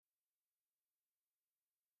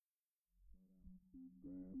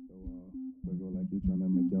Wiggle like you tryna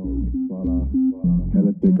make your fall off.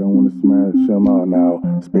 Hella thick, I wanna smash them all now.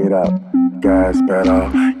 Speed up, gas pedal,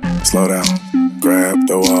 slow down, grab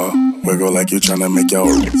the wall. Wiggle like you tryna make your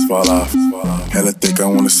fall off. Hella thick, I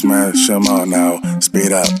wanna smash them all now.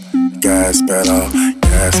 Speed up, gas pedal,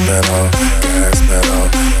 gas pedal, gas pedal,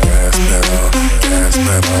 gas pedal, gas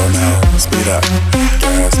pedal now. Speed up,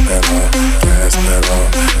 gas pedal, gas pedal,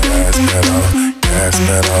 gas pedal, gas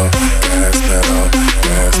pedal, gas pedal,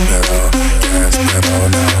 gas pedal, gas pedal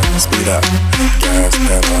now. Speed up, gas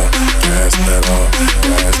pedal, gas pedal,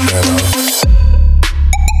 gas pedal.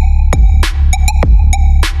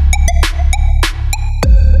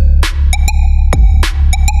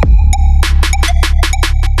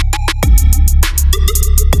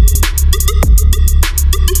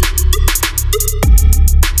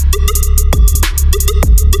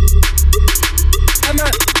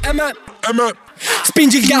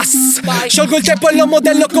 Spingi il gas, sciolgo il tempo e lo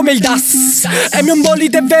modello come il DAS. È mio un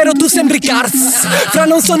bolide vero, tu sembri Cars. Fra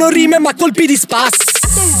non sono rime ma colpi di spas.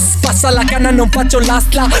 Passa la canna, non faccio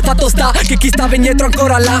l'asta. Fatto sta che chi stava indietro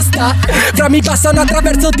ancora l'asta. Fra mi passano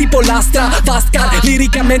attraverso tipo lastra. Fast car,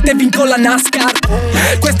 liricamente vinco la NASCAR.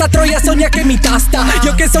 Questa troia sogna che mi tasta.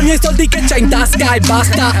 Io che sogno i soldi che c'ha in tasca e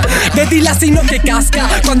basta. Vedi l'assino che casca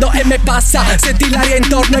quando M passa. Senti l'aria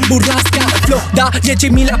intorno e burrasca. Flow da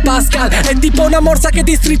 10.000 Pascal. È tipo una morsa che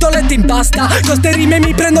di stritolette impasta. Con ste rime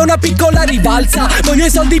mi prendo una piccola rivalsa. Voglio i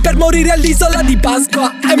soldi per morire all'isola di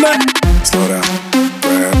Pasqua. Slow down,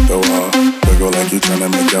 grab the wall. Wiggle like you tryna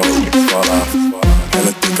make your fall off.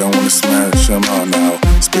 Hella thick, I wanna smash them all now.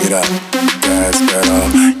 Speed up, gas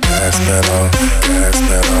pedal, gas pedal, gas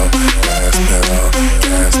pedal, gas pedal,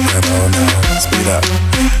 gas pedal now. Speed up,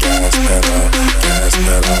 gas pedal, gas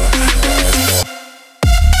pedal, gas pedal.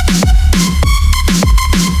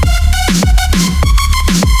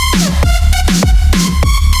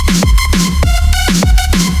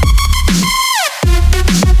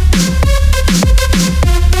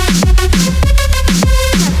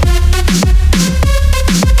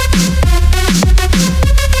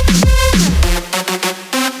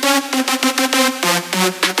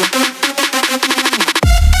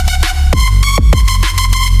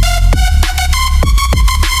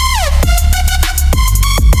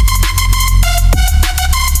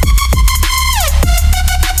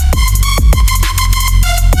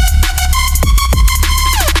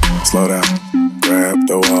 Slow down, grab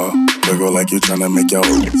the wall. Wiggle like you tryna make your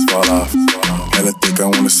fall off. Hella thick, I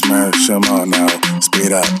wanna smash them all now.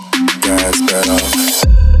 Speed up, gas pedal.